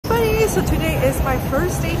guys, so today is my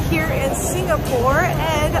first day here in Singapore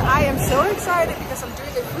and I am so excited because I'm doing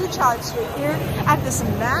a food challenge here at this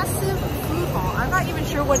massive food hall. I'm not even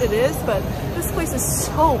sure what it is, but this place is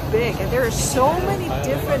so big and there are so many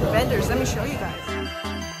different vendors. Let me show you guys.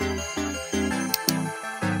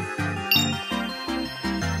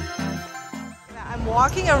 I'm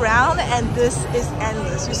walking around and this is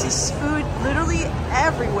endless. You see food literally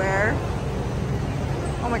everywhere.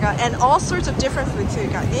 Oh my god, and all sorts of different food too. You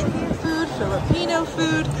got Indian food, Filipino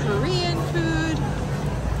food, Korean food,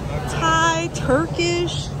 Thai,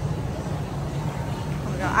 Turkish. Oh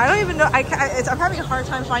my god, I don't even know. I'm having a hard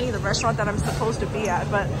time finding the restaurant that I'm supposed to be at,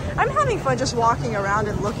 but I'm having fun just walking around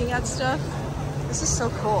and looking at stuff. This is so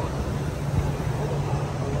cool.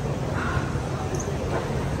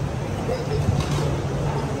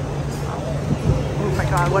 Oh my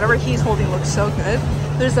god, whatever he's holding looks so good.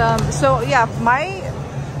 There's so yeah, my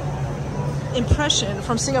impression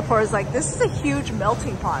from Singapore is like this is a huge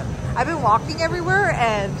melting pot. I've been walking everywhere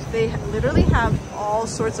and they literally have all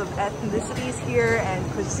sorts of ethnicities here and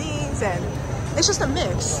cuisines, and it's just a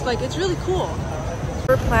mix. Like, it's really cool.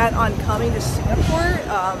 We're planning on coming to Singapore.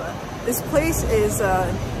 This place is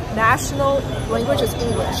national language is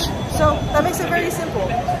English, so that makes it very simple.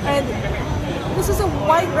 And this is a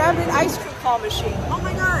white rabbit ice cream claw machine. Oh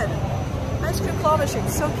my god, ice cream claw machine,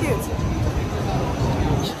 so cute.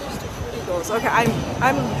 Okay, I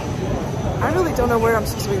really don't know where I'm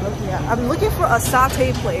supposed to be looking at. I'm looking for a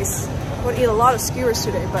satay place. I'm going to eat a lot of skewers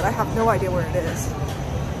today, but I have no idea where it is.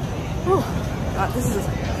 Whew. God, this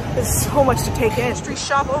is so much to take in. Street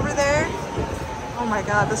shop over there. Oh my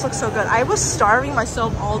god, this looks so good. I was starving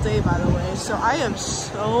myself all day, by the way, so I am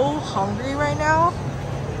so hungry right now.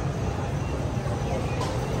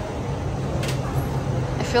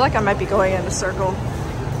 I feel like I might be going in a circle.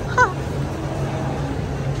 Huh.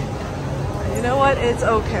 You know what? It's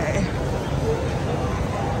okay.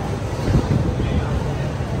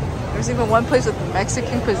 There's even one place with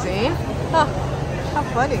Mexican cuisine. Huh, how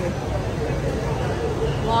funny.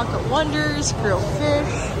 Walk of Wonders, grilled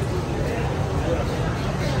fish.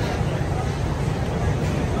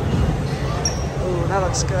 Ooh, that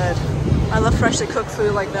looks good. I love freshly cooked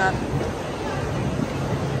food like that.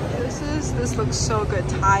 This looks so good.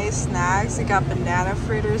 Thai snacks. You got banana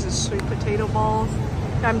fritters and sweet potato balls.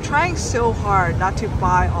 I'm trying so hard not to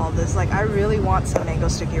buy all this. Like, I really want some mango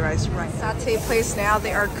sticky rice right now. Satay place now,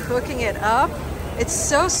 they are cooking it up. It's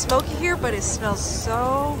so smoky here, but it smells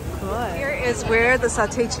so good. Here is where the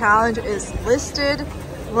satay challenge is listed.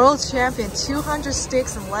 World champion, 200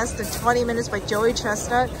 sticks in less than 20 minutes by Joey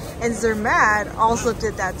Chestnut. And Zermatt also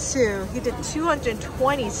did that too. He did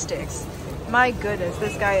 220 sticks. My goodness,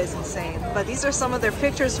 this guy is insane. But these are some of their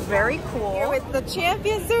pictures, very cool. Here with the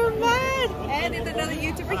champion Zermatt and another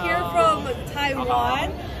YouTuber here from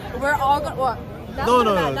Taiwan. We're all going, well,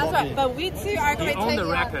 that's right. But we two are going to take the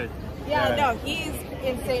record. Yeah, no, he's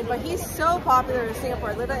insane, but he's so popular in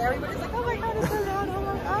Singapore. Literally everybody's like, oh my god, it's Zermatt, oh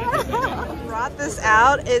my god. Brought this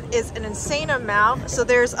out. It is an insane amount. So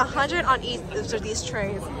there's 100 on each of these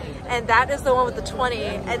trays. And that is the one with the 20,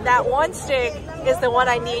 and that one stick is the one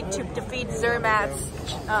I need to defeat Zermatt's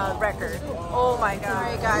record. Oh my god.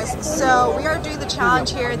 Alright guys, so we are doing the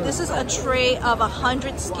challenge here. This is a tray of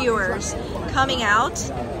 100 skewers coming out,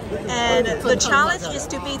 and the challenge is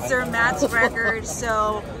to beat Zermatt's record,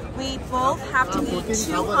 so we both have to eat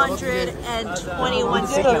 221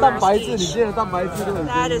 skewers each.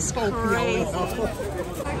 That is crazy.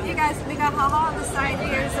 You guys, we got Haha on the side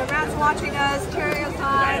here. Zermatt's watching us. Cherry is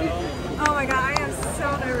on. Oh my god, I am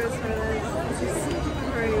so nervous for this. This is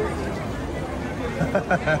crazy.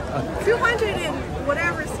 200 and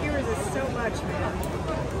whatever skewers is so much, man.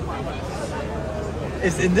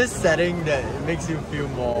 It's in this setting that it makes you feel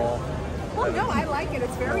more... Oh no, I like it.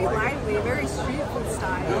 It's very lively, very street food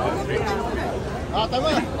style. Yeah.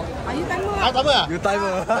 Timer. Are you timer? Timer. You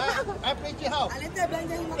timer. I play it how?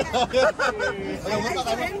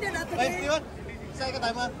 Saya ke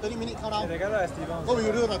timer 30 minutes countdown. Oh,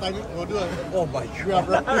 you do the timer. You do it. Oh my god.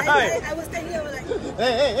 I was standing here like,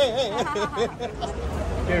 hey.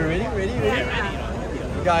 Okay, ready?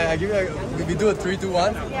 Guy, I give you we do a 3, 2,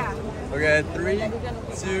 1. Yeah. Okay, 3,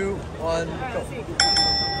 2, 1,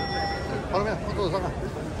 go.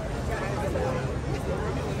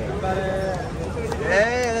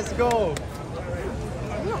 Hey, let's go.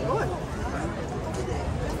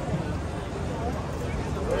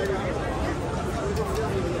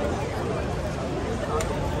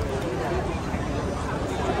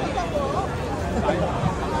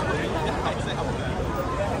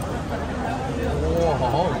 Wow,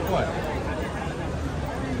 好快。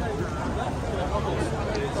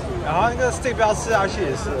然后那个 steak 不要吃下去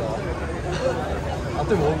也是哦。啊，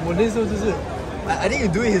对我那时候就是 I think you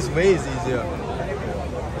do it his way is easier.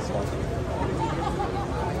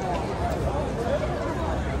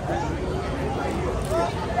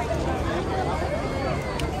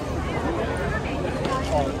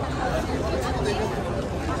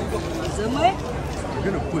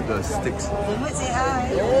 You're gonna put the sticks. Say hi.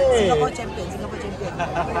 Hey. Singapore champion.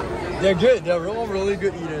 They're good. They're all really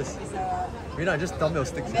good eaters. Rina, just dump your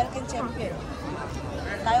sticks. American champion.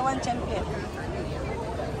 Taiwan champion.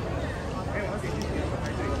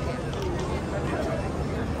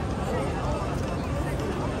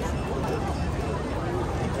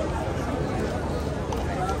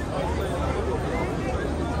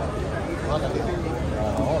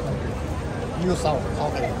 New sound.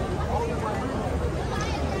 Okay.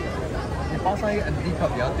 你花上一个 empty cup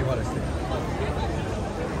也要丢他的 stick。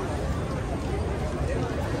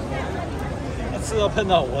他吃到碰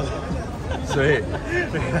到我的。所以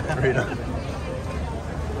Rina.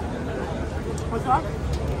 What's that?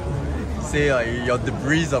 Say your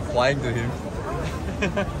debris are flying to him.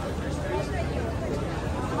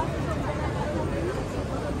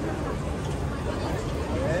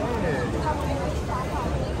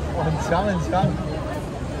 哇，很强很强。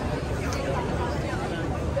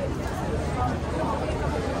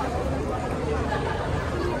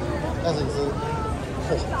但是你是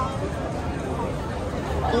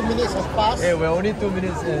，2 minutes has passed. Hey, we're only 2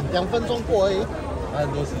 minutes in. 2分钟过而已。还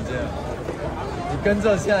很多时间啊。你跟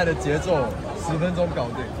着现在的节奏，10分钟搞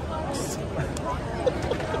定。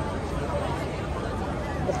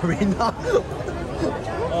Rina.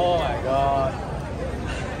 Oh my god.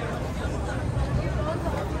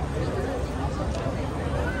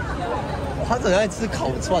 他整个在吃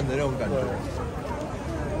烤串的那种感觉。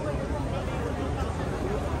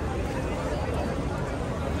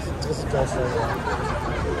这个是教授的，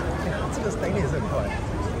这个 steak 也是很快。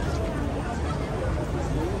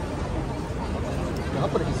他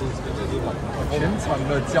不能一直玩。全场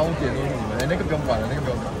的焦点都是你们，哎，那个不用管了，那个不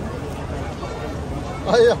用管。哎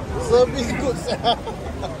呀 ，service good 噻。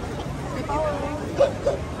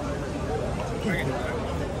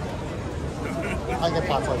他应该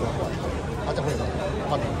拔出来比较快，他这会怎么？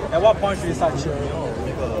 At what point should we start cheering?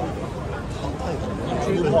 那个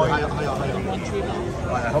Three point. 还有。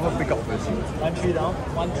 I have a pick up first. 1 3 down.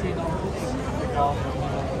 1 3 down. Pick off.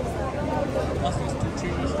 Last is 2 3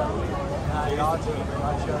 each down.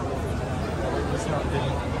 Gotcha. It's not big.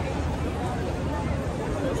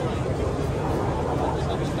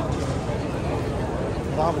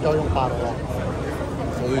 然后他们就要用拔的哦，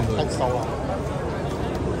太烧了。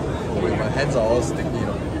My hands are all sticky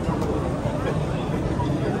now.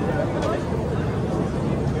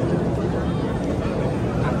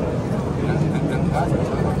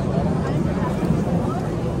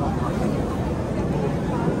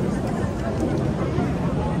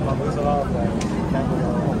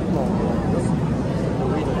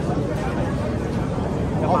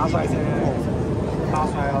 打甩先，打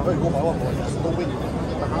甩啊！如果我都喂你，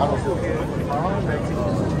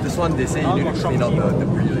 This one they say you need to clean out the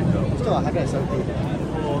debris later. 这个还可以升低。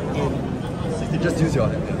You just use your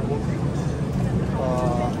hand.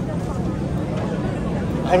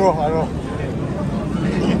 I know.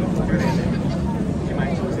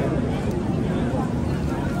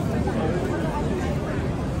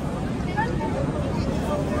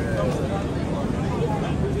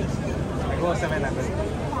 给我7-Eleven。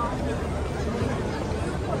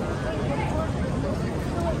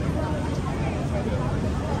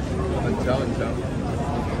很强。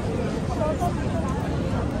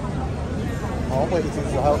好像会一直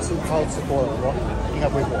吃，还要吃多了，我应该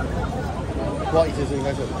不会过。不过一直吃应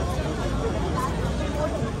该是。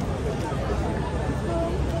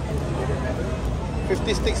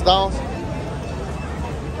50 sticks down.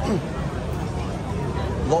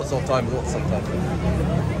 Lots of time.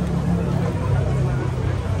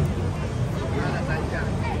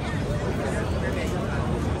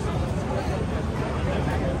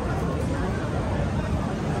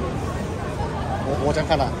 我这样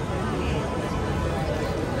看的，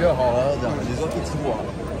越好了这样，你说一出啊，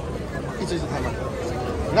一直看的，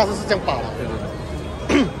那是这样拔的。对。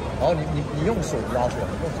然后你用手拉出来，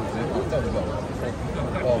用手直接这样子搞。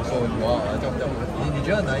哦，手你哇，这样，你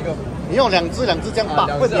觉得哪一个？你用两只这样拔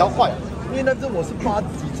会比较快。因为那只我是拔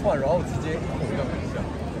几串，然后直接一口这样一下。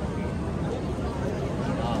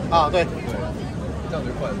对，这样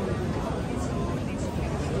就快了。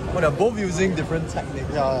Oh, they're both using different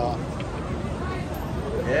techniques. Yeah.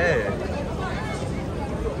 Yeah.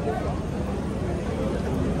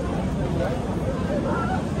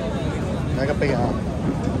 来个杯啊！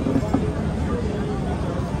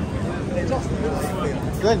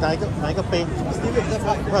你拿一个杯，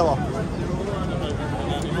快不？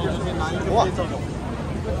哇！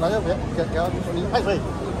拿一个杯，给你派水，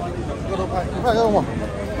这都派，你派给我，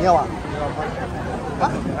你要啊？啊？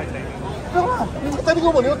不要啊！你在那个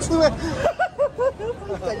我你要吃咩？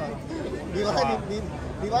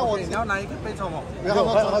你来我，你要拿一个杯装吗？然后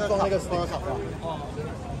他装那个4卡吧。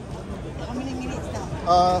How many minutes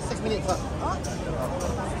now? 6 minutes.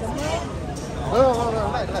 哦，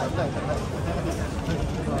来。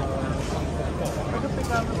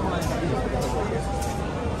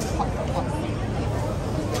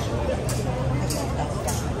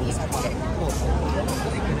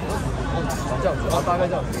这样子，大概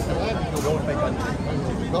这样子，不用飞干净。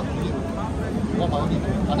我马上你，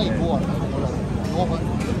反正你播啊，我们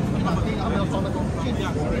他们要装那个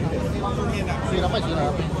水了，卖水了。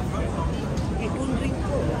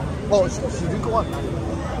哦，洗鱼锅啊。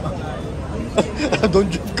Don't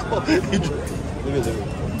drink cold. 这个。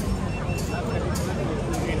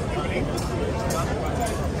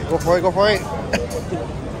Go for it.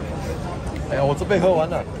 哎呀，我这杯喝完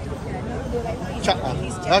了。chắc à?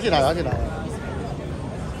 Đó thế nào?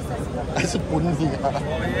 Ai sẽ bún gì à?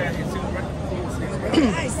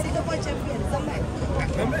 Hi, Singapore champion. Zamek.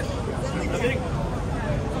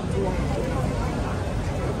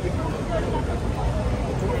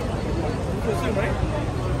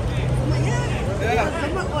 Yeah,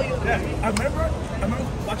 I remember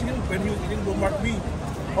watching him when he was eating Walmart meat.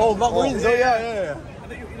 Oh, Mark Wins. Oh, yeah. I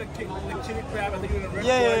think you eat like chili crab. I think you're in a restaurant.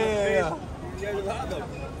 Yeah. Yeah, you love them.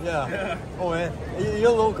 Yeah. Oh, man.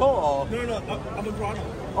 You're local or? No, I'm in Toronto.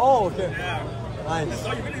 Oh, okay. Yeah. Nice.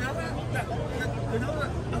 Oh, you really know that? You know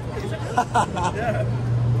that? Yeah.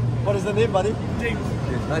 What is the name, buddy? James.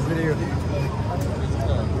 Nice meeting you.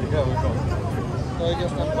 We go. So I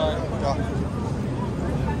just stand by. Yeah.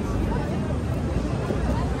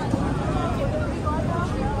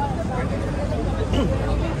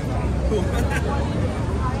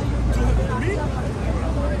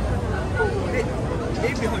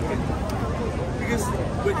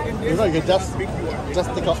 You know, you can just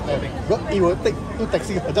take out there. But it will take 2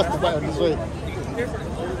 taxis just to buy on this way.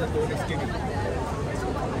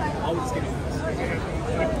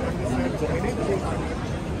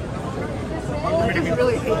 He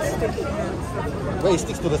really hates sticky hands. But it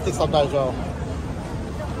sticks to the stick sometimes as well.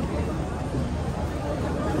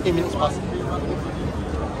 8 minutes past.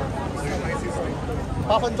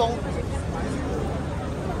 8分钟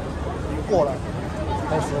过了，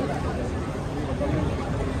开始。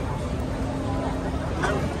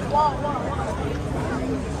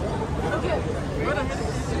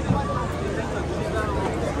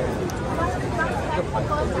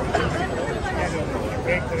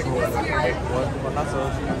我那时候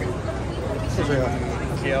是这个。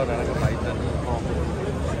 KL 的那个白灯哦。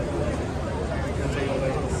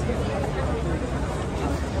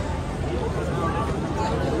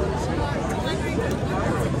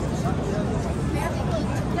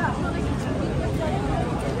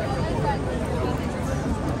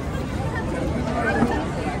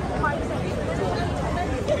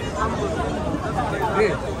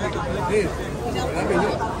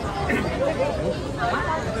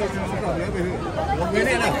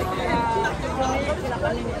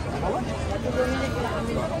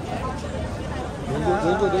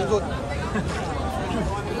轮住。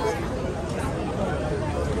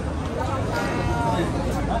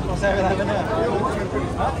Saya bilang benar.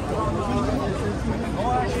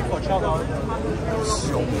 Oh, she for $12.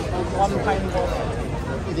 凶。 One pint.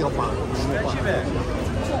 一定要把。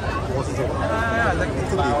我是这个。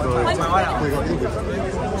这个买完了。会个一点。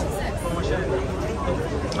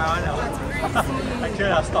买完了。I clear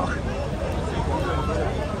the stock.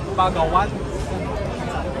 8個1，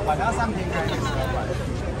或者3片雞。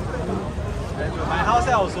My house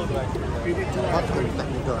also do it. 它可以等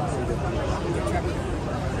一个。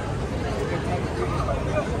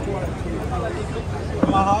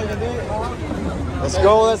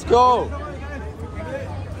Let's go.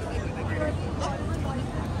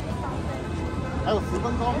 还有10分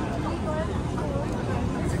钟。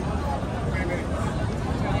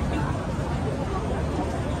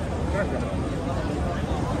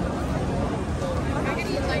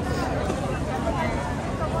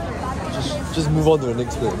Just move on to the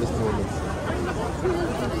next bit. Let's move on.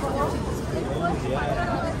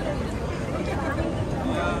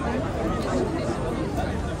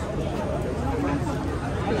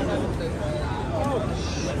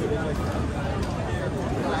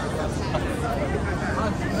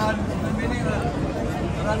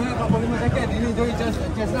 Ini do chest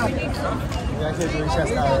up. Yeah, actually doing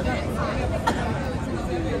chest out.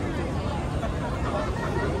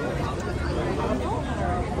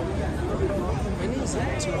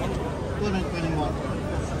 21.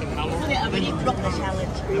 So they already broke the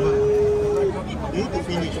challenge. You need to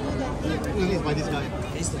finish. Finish by this guy.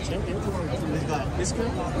 He's the champion. This guy. This guy?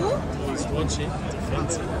 He's watching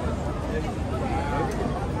defensive.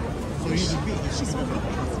 So you need to beat him.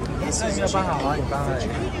 應該班下玩完班係，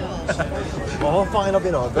我放喺嗰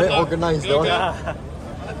邊喎，俾 organize 咗。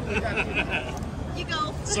You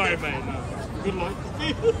go. Sorry, mate. No. Good luck.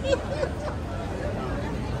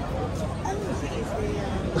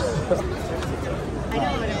 I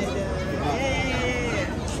know what it is. Yeah.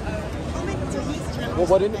 Oh my god, so he's challenged.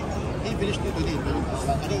 What didn't? He finished it today.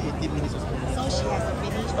 Only 18 minutes or so. So she has to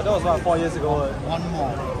finish. But that was about 4 years ago. One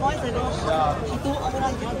more. Boys ago, he do all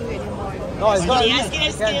that, you can't do it anymore. No, it's not. Just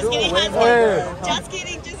kidding. Hey. Just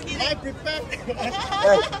kidding. I prepared.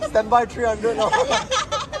 Hey, stand by 300 now. Wait,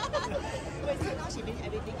 so now she finished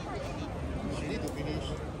everything in 30 minutes. She need to finish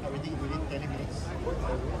everything within 20 minutes.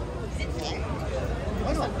 Is it fair?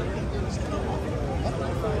 Why not?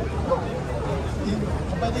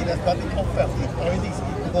 Compared there's nothing compared. Everything's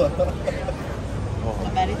equal.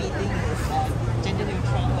 Competitive eating is gender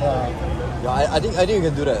neutral. Yeah, I think you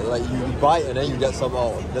can do that. Like you bite and then you get some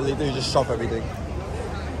out. Then later you just shove everything.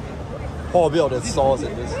 Pour a bit of that sauce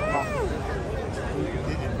in this.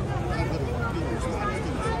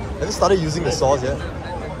 Have you started using the sauce yet?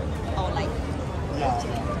 Oh, like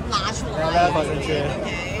拿出来。来放进去。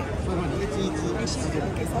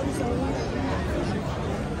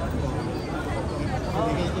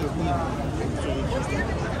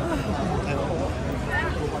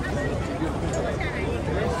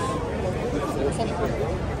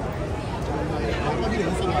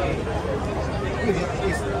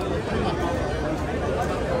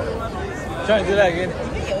 Try and do that again. 里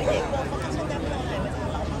面有一点过分，他说那不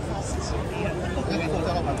能还会在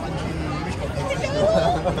老板烧死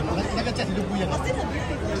手里。那个价钱就不一样了。真的不对，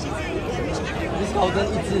我现在还没去看。这高灯1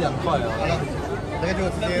支2块啊。那个就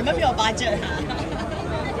直接。你们没有 budget 啊？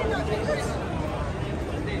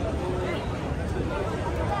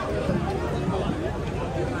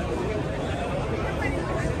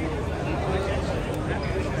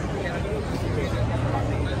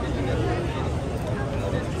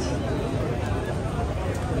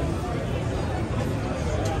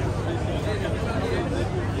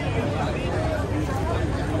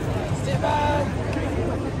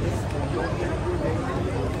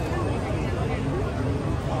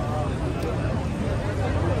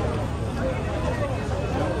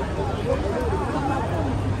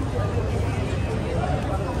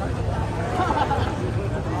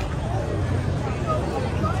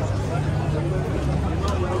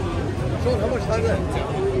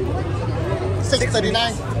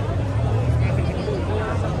 639.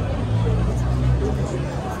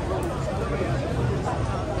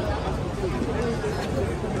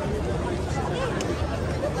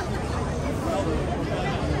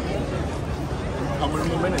 How many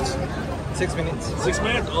more minutes? 6 minutes. 6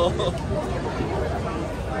 minutes? Oh.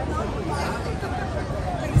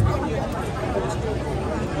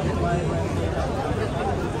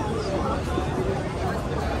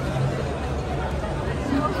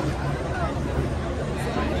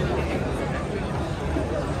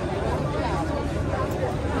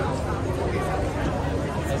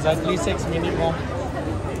 Exactly 6 minutes more.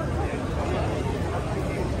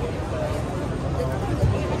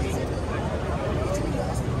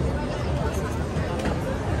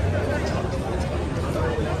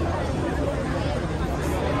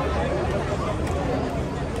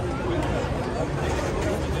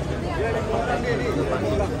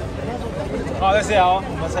 Oh, let's see how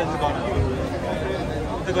much size is gone.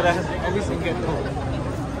 Look at that. At least it get told.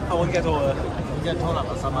 I won't get told. You get told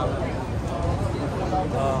about some other.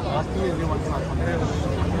 Last year we went to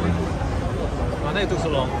Why it took so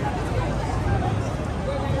long?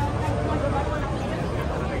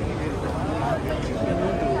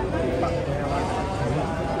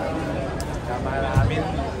 I mean,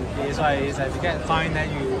 it's like if you get fined, then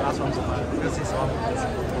you ask from someone because it's one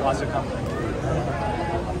once you come.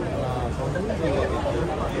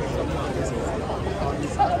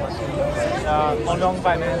 Long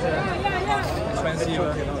finance expensive.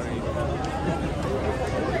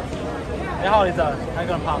 Hey, how is that? How you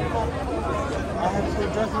gonna pump? I have to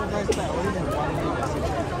just you guys back only in 1 minute.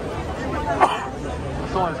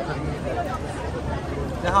 So it's clean.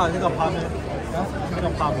 Then how is it gonna pump it? It's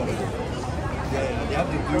gonna pump it. Yeah, you have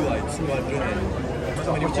to do like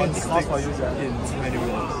 221 cost for you, sir? in 20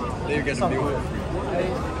 rolls. Then you get the meal for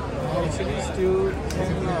free. Actually, still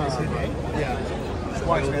Yeah. it's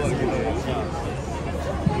more expensive.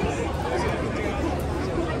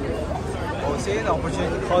 I would say the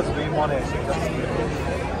opportunity cost way more than actually.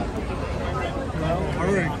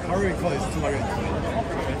 Curry close 200.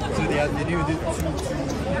 So they need to do 2.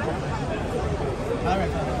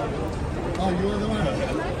 Oh, you are the one.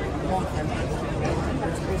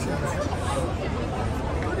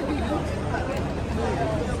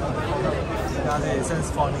 That sounds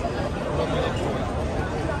funny.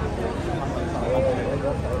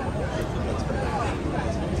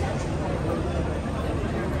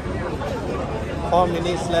 4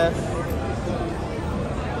 minutes left.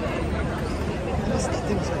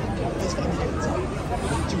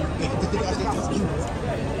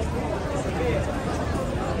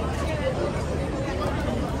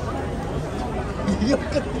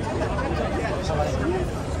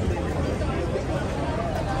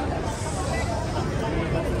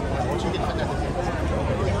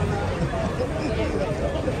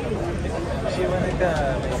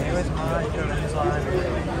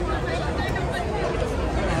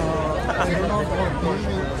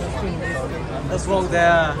 Let's walk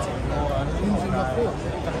there.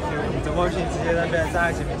 怎么去直接那边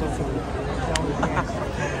站在前面做服务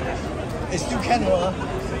It's still Canada.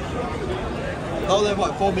 Now they're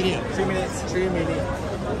what, 4 minutes? ？3 minutes. 3 minutes.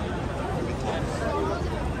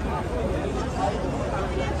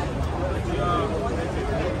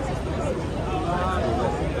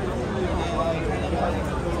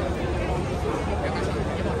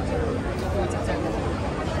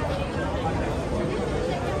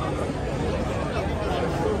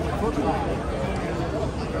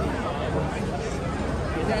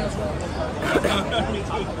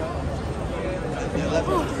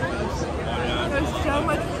 There's so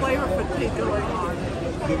much flavor fatigue going on.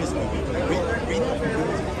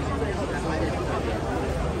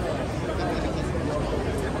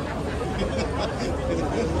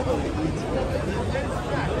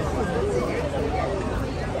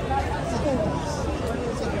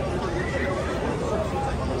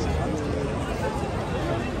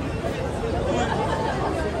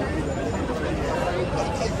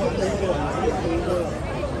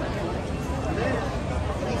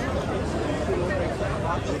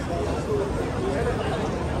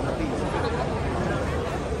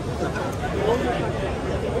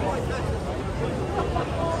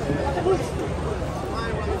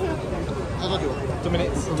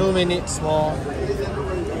 Two minutes more.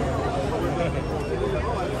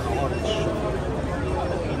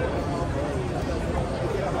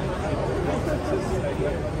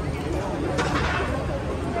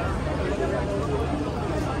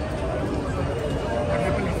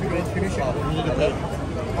 Finish it. You need to play.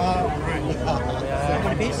 Right.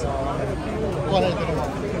 One piece? Go ahead.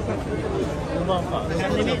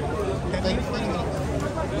 Time limit?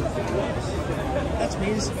 That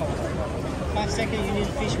means 5 seconds you need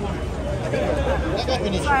to fish one.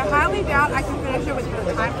 So I highly doubt I can finish it within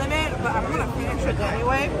the time limit, but I'm gonna finish it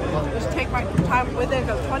anyway. Just take my time with it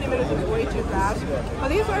because 20 minutes is way too fast. But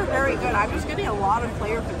these are very good. I'm just getting a lot of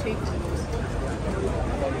flavor fatigue from these.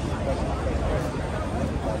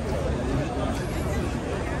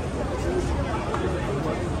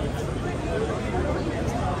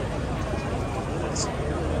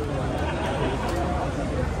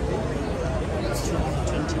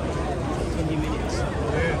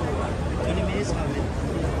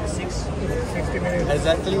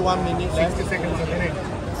 Exactly 1 minute left. 60 seconds a minute.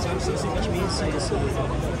 So which means so it's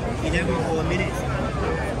 11 for a minute.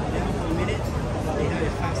 11 for a minute. You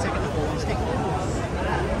have 5 seconds for one stick.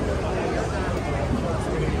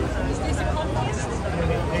 Is this a contest?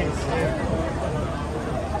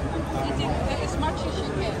 Is it as much as you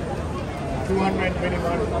can? 221.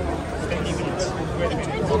 20 minutes.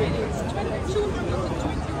 20 minutes. 221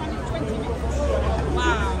 in 20 minutes.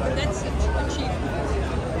 Wow, that's an achievement.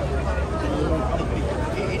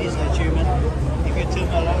 It is an achievement. If you turn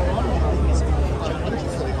a later on, it's a challenge.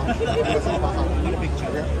 Not a big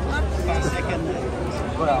challenge. 5 seconds.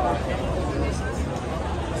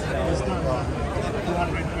 It's not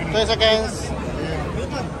 220. 20 seconds. Good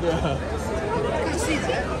one. Yeah. I can see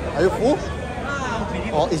that. Are you full?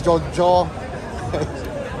 Or is your jaw? No,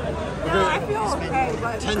 I feel okay,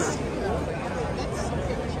 but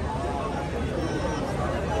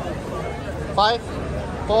 5,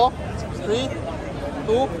 4, 3,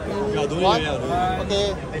 2, 1. Okay.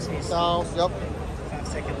 Sounds yep. 5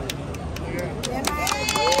 seconds.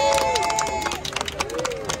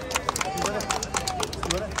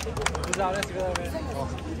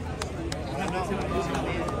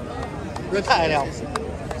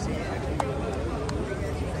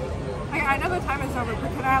 I know the time is over,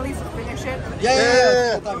 but can I at least finish it?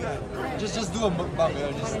 Yeah. Just do a mukbang.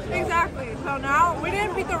 Exactly. So now, we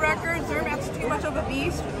didn't beat the record. Zermatt's too much of a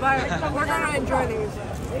beast, but we're going to enjoy these.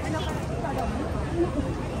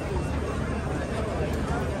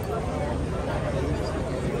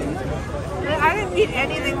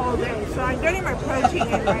 all day, so I'm getting my protein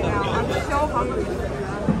in right now. I'm so hungry.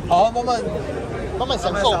 好，慢慢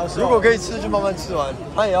享受。如果可以吃就慢慢吃完，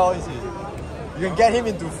他也要一起。You can get him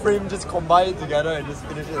into frame, just combine it together and just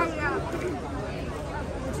finish it. Oh yeah.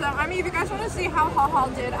 So I mean, if you guys want to see how Hao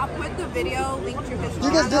did, I'll put the video link to his channel.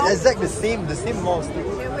 You guys did exactly the same amount. Did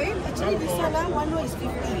we? Actually, this one row is 50.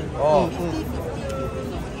 Oh. 50.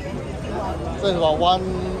 So it's about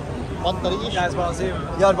 130-ish. Yeah, it's about the same.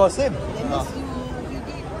 Yeah, about the same. That means you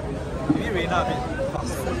did. Maybe Reina a bit.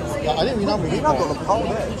 Yeah, I think we now Reina got the power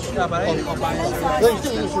there. Yeah, but I need to combine it. Yeah, you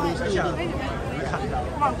still need.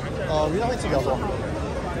 Reina 会吃比较多。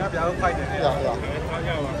Reina 比较快一点。Yeah.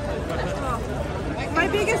 My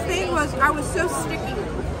biggest thing was I was so sticky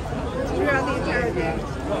throughout the entire day.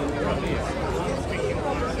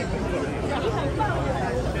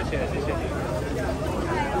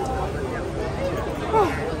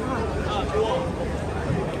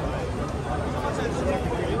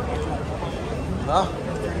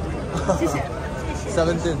 谢谢。啊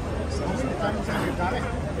？17.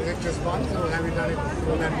 Is it just once or have you done it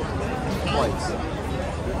more than once? Twice.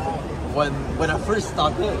 When I first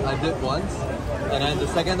started, I did once, and then the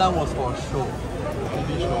second time was for a show,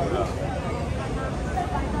 TV show. Yeah.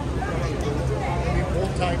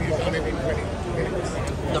 Both time you've done it in 20 minutes.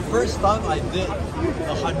 The first time I did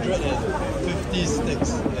 150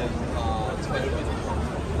 sticks in 20 minutes.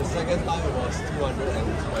 The second time it was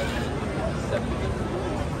 227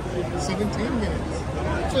 minutes. 17 minutes.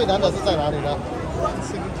 最难的是在哪里呢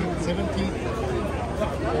？17.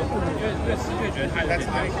 越吃越觉得它有点难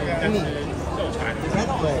吃，但是肉茶还是对，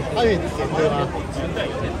它有点甜对吗？真的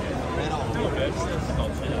有点甜，但我觉得吃的是好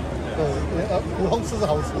吃的。对，普通吃是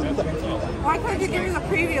好吃的。Why couldn't you give me the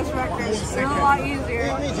previous record? It's a lot easier.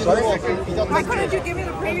 Why couldn't you give me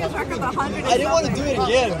the previous record, the 100? I didn't want to do it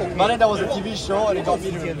again, but then there was a TV show and it got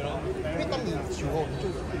me to. 因为当你久后你就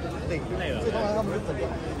累了，所以通常他们就整个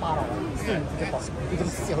8到4、5就饱，你这个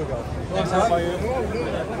时间会比较长。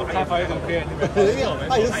他发一种片，因为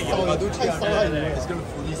它也是烧的，太烧太油了。 It's gonna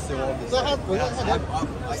fully seal off. 所以它本身看起来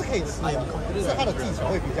是可以吃的，是它的技巧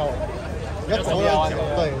会比较走得久。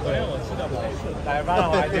对对。我吃的不顺，来吧，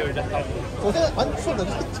我还有一点好。我现在蛮顺的，就是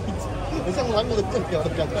很像蓝莓的更表的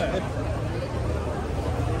感觉。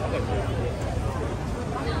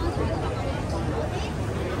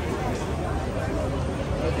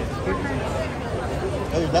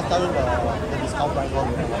而且在starting the discount price 方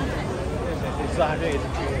面，是还是也是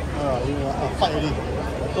因为换一粒，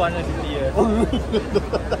端的是第二。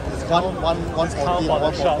one Discount for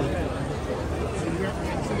the shop.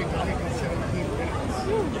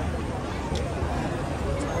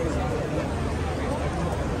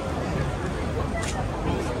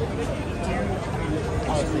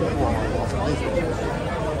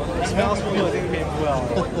 It smells good. 这个蝙蝠啊。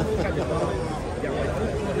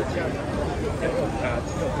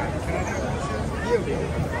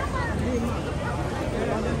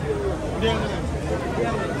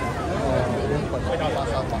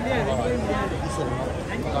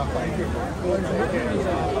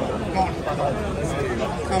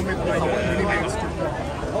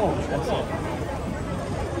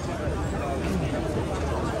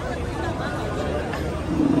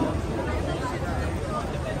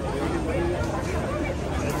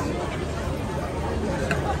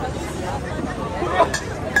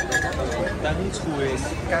等处诶，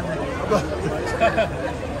干的。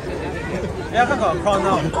你要看看 prawn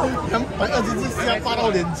哦220只虾扒到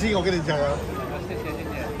脸筋，我跟你讲啊！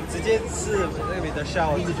直接吃那边的虾，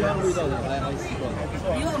你觉得味道怎么样？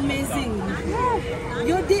 You're amazing.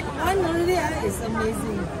 You did one already. It's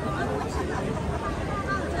amazing.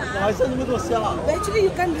 我还剩那么多虾。 But actually,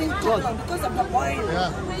 you can't drink it because of the oil.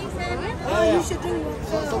 Yeah. Oh, you should drink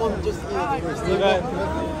water. Someone just Steven,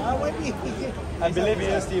 I believe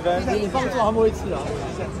in you, Steven. 你放错他们会吃啊！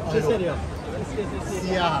谢谢你啊！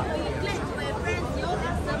虾。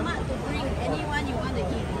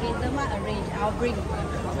 I'll bring.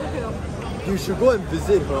 You should go and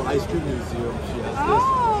visit her ice cream museum. She has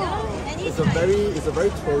this. It's a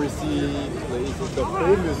very touristy place. The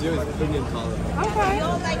whole museum is pink in color. Okay. You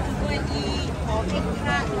all like to go and eat or egg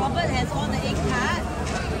tart. Robert has all the egg tart,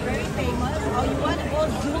 very famous. Or you want to go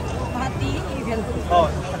Zouk party? You can. Oh,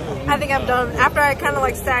 I think I'm done. After I kind of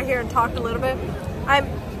like sat here and talked a little bit, I'm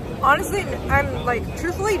like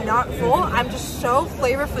truthfully not full. I'm just so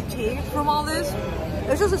flavor fatigued from all this.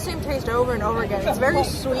 It's just the same taste over and over again. It's very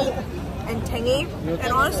sweet and tangy.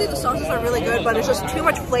 And honestly, the sauces are really good, but it's just too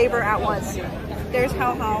much flavor at once. There's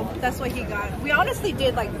Hao. That's what he got. We honestly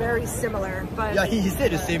did like very similar, but Yeah, he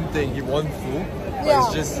said the same thing. He won full, but yeah,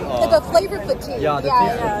 it's just the flavor fatigue. Yeah, the yeah,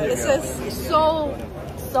 flavor fatigue, It's just so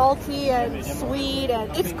salty and sweet,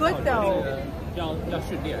 and it's good though. You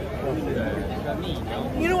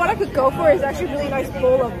know what I could go for is actually a really nice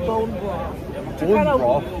bowl of bone broth. To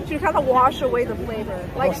kind of wash away the flavor.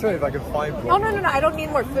 Like, I'm not sure if I can find broth. Oh no, I don't need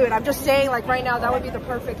more food. I'm just saying, like right now, that would be the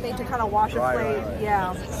perfect thing to kind of wash a plate. Right.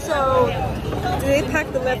 Yeah. So they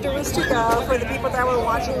packed the leftovers to go for the people that were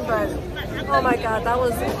watching, but oh my god, that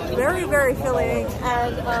was very, very filling,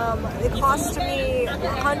 and it cost me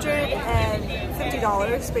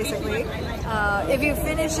 $150 basically. If you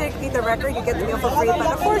finish it, beat the record, you get the meal for free,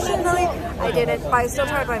 but unfortunately I didn't, but I still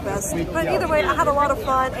tried my best. But either way, I had a lot of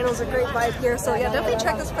fun and it was a great vibe here, so yeah, definitely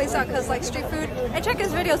check this place out because like street food, and check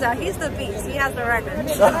his videos out. He's the beast. He has the record.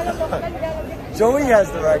 Joey has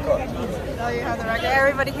the record. Oh, you have the record.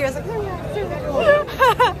 Everybody here is like, oh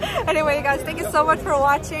yeah. Anyway, you guys, thank you so much for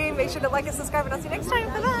watching. Make sure to like and subscribe, and I'll see you next time.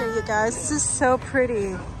 Bye-bye. Here, you guys, this is so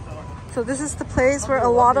pretty. So this is the place where a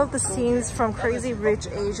lot of the scenes from Crazy Rich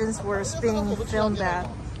Asians were being filmed at.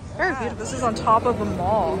 Very beautiful. This is on top of a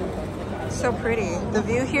mall. So pretty. The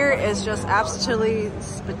view here is just absolutely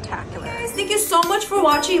spectacular. Guys, thank you so much for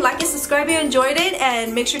watching. Like and subscribe if you enjoyed it,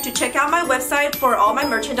 and make sure to check out my website for all my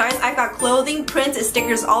merchandise. I've got clothing, prints, and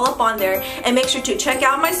stickers all up on there. And make sure to check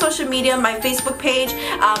out my social media, my Facebook page.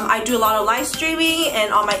 I do a lot of live streaming,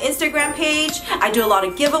 and on my Instagram page I do a lot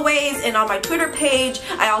of giveaways, and on my Twitter page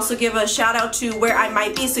I also give a shout out to where I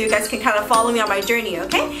might be, so you guys can kind of follow me on my journey,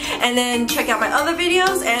 okay? And then check out my other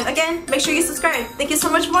videos, and again, make sure you subscribe. Thank you so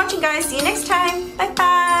much for watching, guys. See you next time. Bye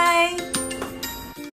bye.